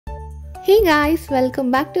Hey guys,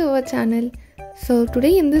 welcome back to our channel. So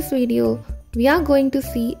today in this video, we are going to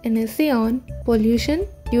see an essay on pollution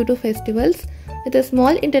due to festivals with a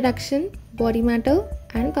small introduction, body matter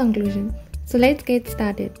and conclusion. So let's get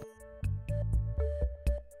started.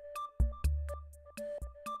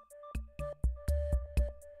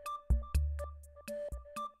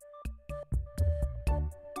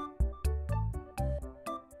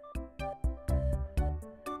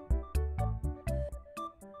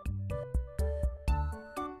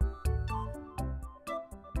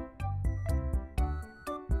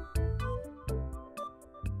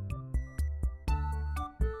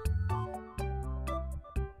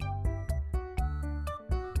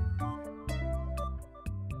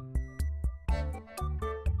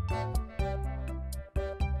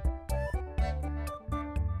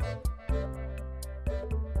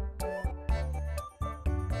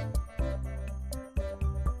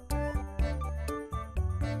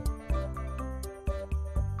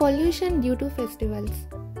 Pollution due to festivals.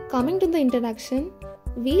 Coming to the introduction,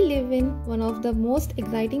 we live in one of the most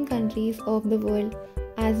exciting countries of the world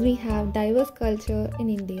as we have diverse culture in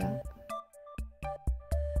India.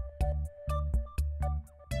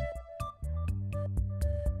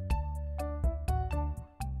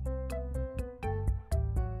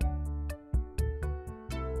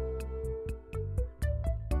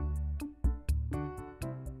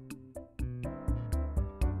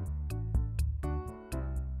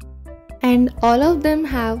 And all of them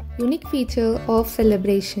have unique feature of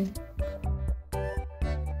celebration.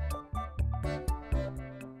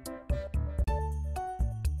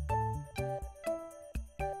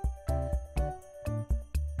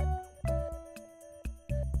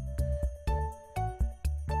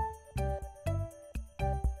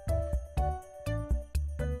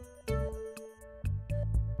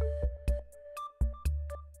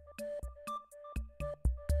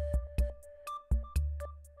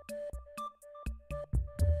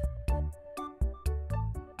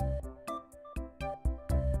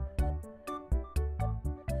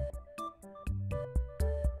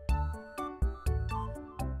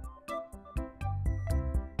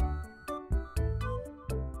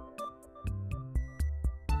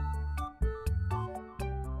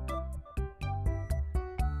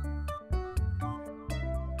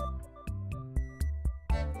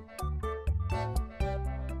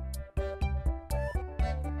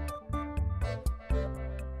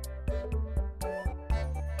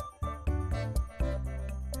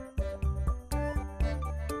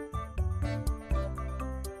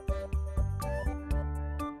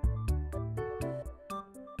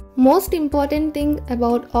 Most important thing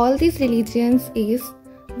about all these religions is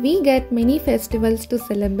we get many festivals to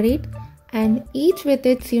celebrate and each with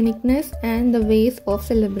its uniqueness and the ways of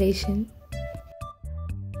celebration.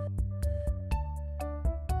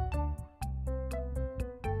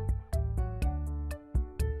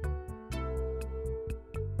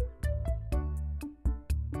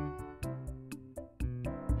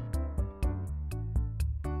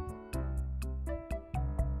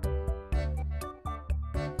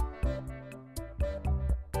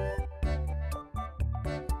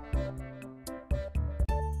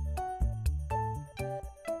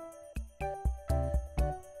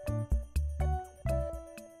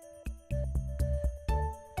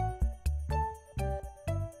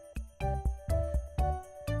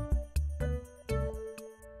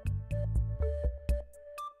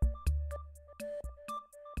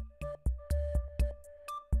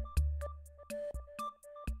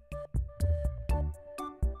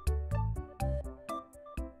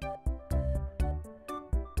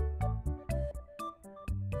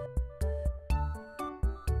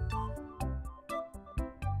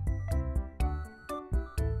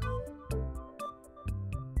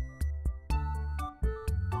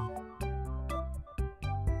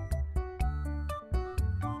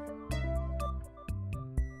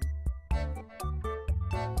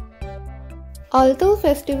 Although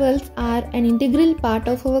festivals are an integral part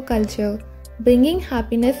of our culture, bringing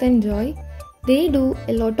happiness and joy, they do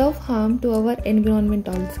a lot of harm to our environment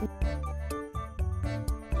also.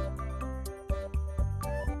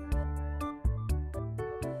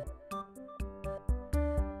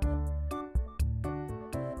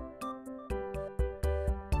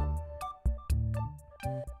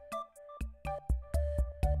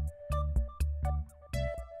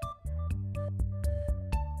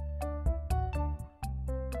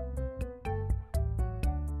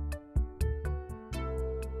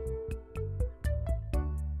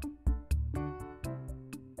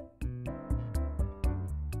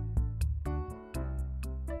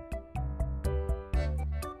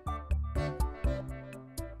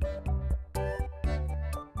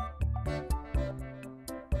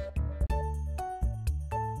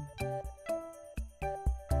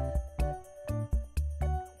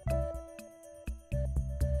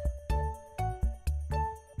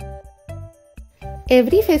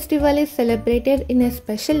 Every festival is celebrated in a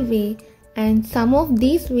special way, and some of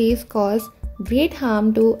these ways cause great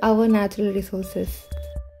harm to our natural resources.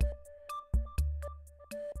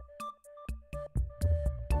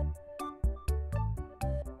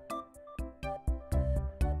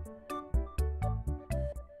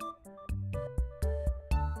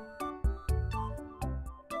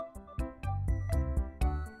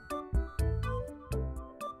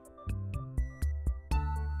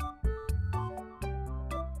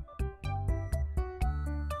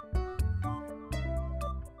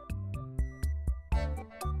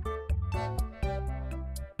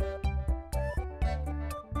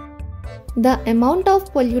 The amount of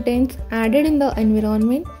pollutants added in the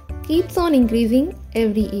environment keeps on increasing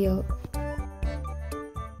every year.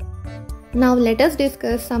 Now let us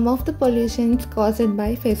discuss some of the pollutions caused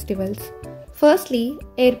by festivals. Firstly,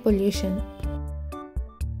 air pollution.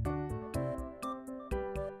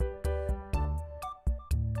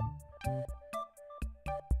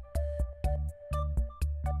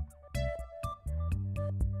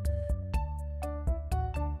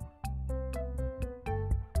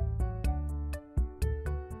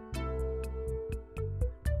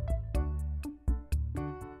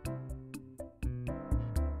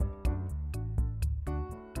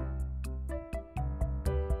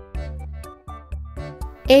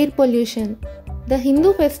 Air pollution. The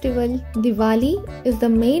Hindu festival Diwali is the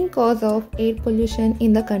main cause of air pollution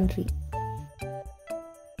in the country.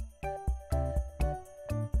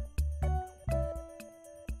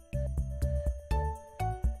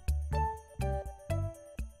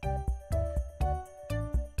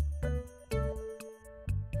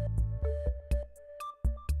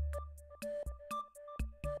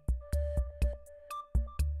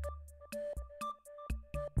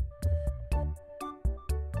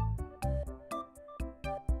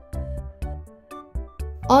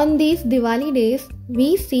 On these Diwali days,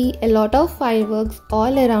 we see a lot of fireworks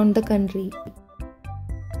all around the country.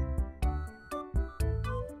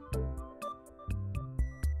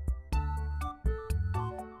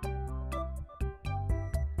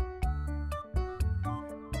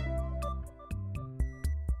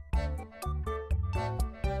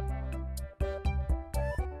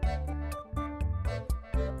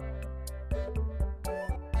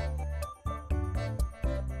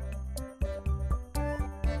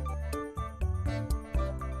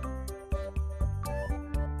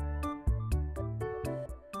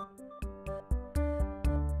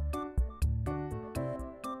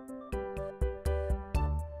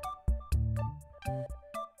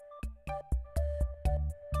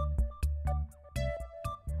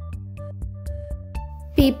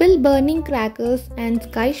 People burning crackers and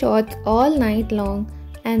sky shots all night long,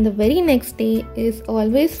 and the very next day is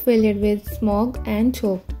always filled with smog and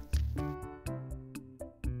choked.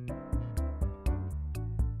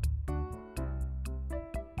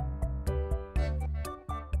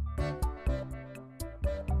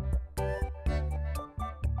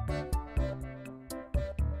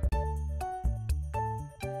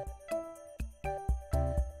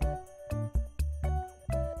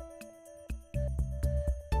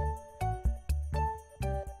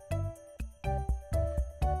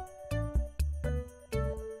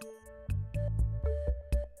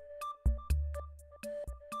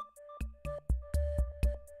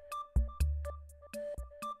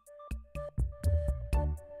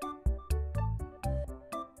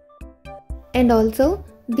 And also,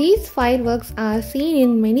 these fireworks are seen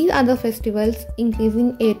in many other festivals,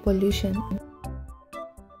 increasing air pollution.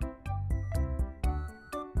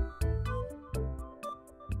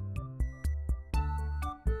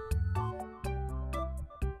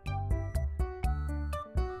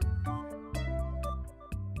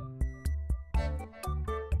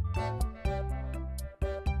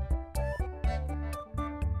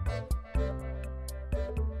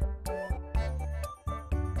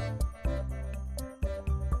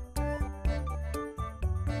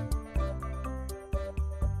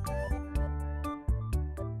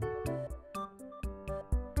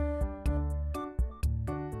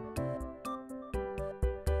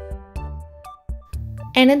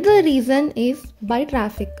 Another reason is by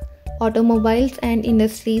traffic, automobiles and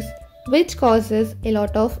industries, which causes a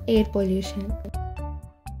lot of air pollution.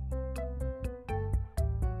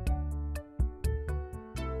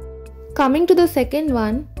 Coming to the second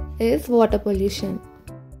one is water pollution.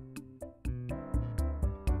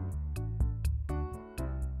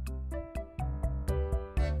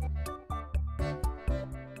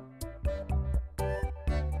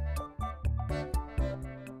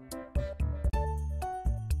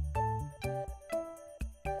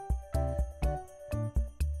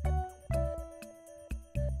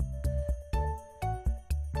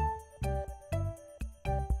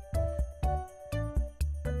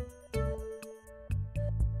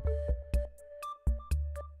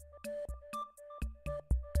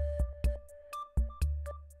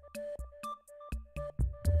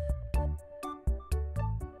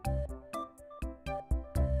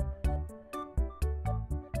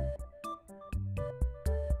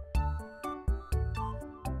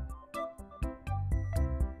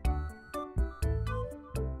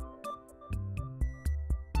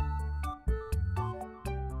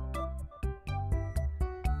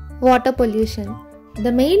 Water pollution.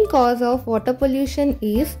 The main cause of water pollution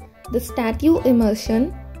is the statue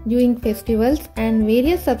immersion during festivals and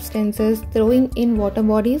various substances throwing in water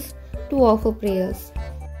bodies to offer prayers.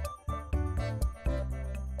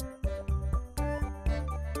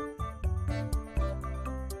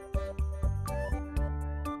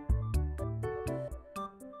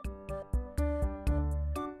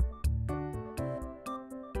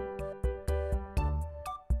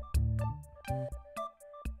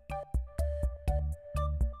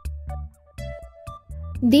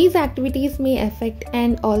 These activities may affect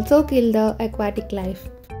and also kill the aquatic life.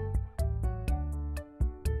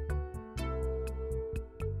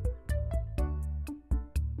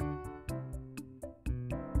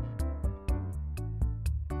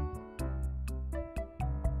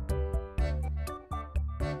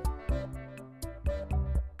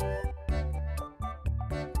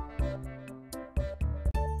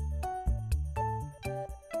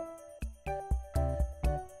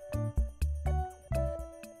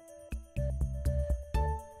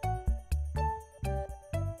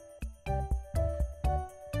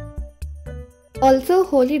 Also,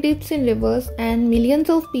 holy dips in rivers and millions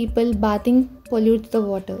of people bathing pollutes the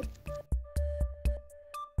water.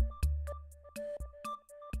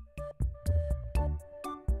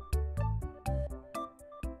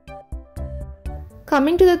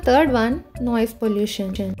 Coming to the third one, noise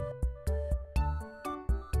pollution.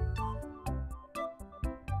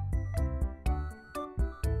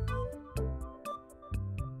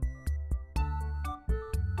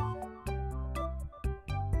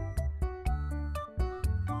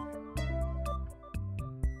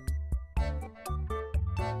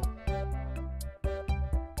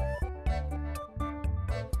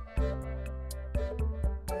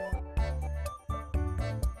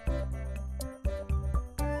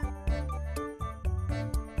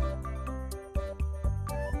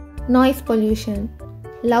 Noise pollution.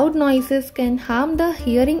 Loud noises can harm the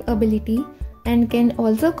hearing ability and can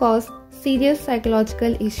also cause serious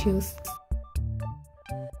psychological issues.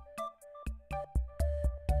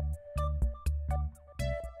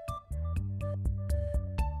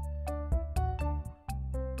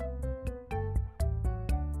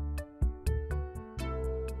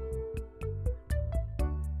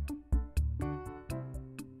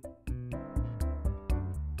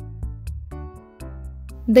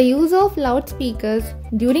 The use of loudspeakers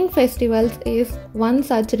during festivals is one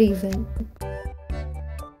such reason.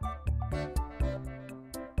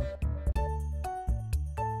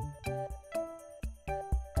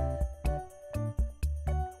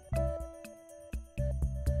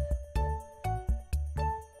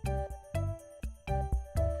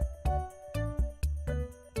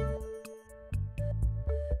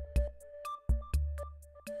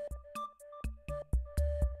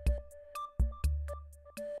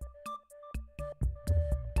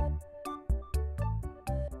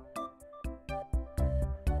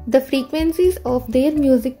 The frequencies of their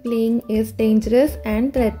music playing is dangerous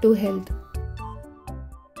and threat to health.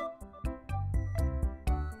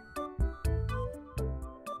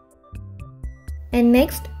 And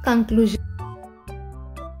next, conclusion.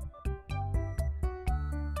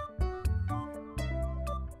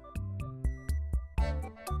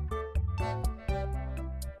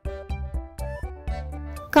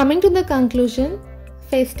 Coming to the conclusion,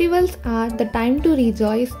 festivals are the time to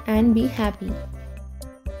rejoice and be happy.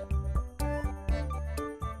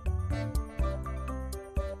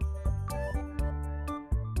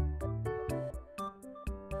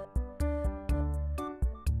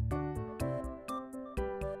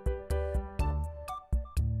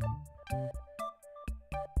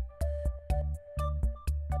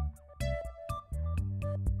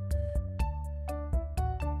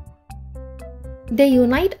 They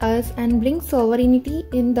unite us and bring sovereignty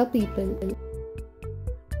in the people.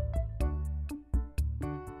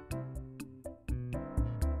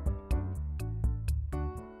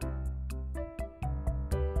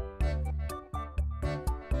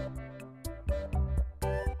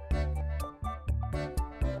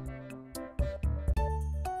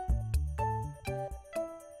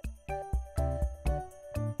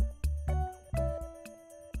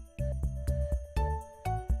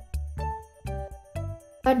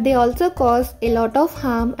 But they also cause a lot of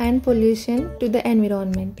harm and pollution to the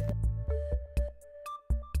environment.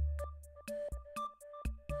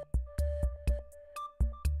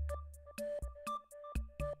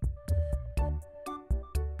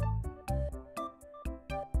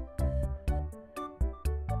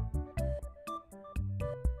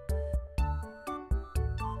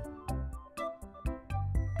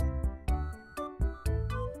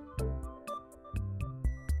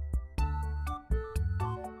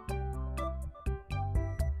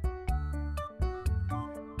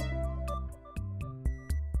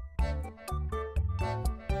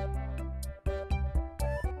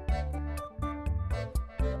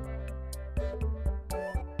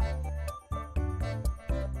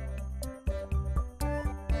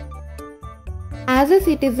 As a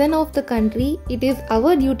citizen of the country, it is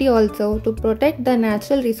our duty also to protect the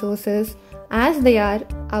natural resources as they are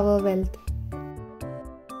our wealth.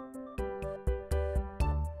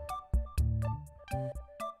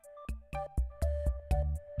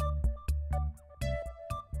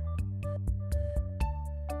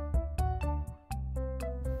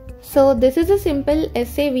 So this is a simple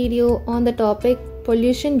essay video on the topic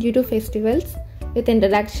pollution due to festivals with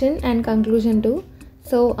introduction and conclusion too.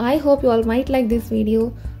 So I hope you all might like this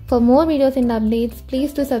video. For more videos and updates,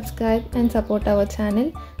 please do subscribe and support our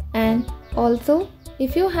channel. And also,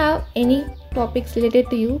 if you have any topics related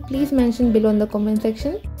to you, please mention below in the comment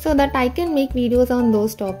section so that I can make videos on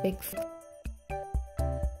those topics.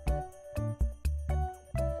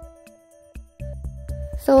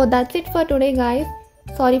 So that's it for today, guys.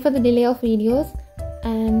 Sorry for the delay of videos,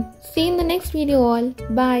 and see you in the next video all.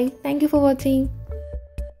 Bye. Thank you for watching.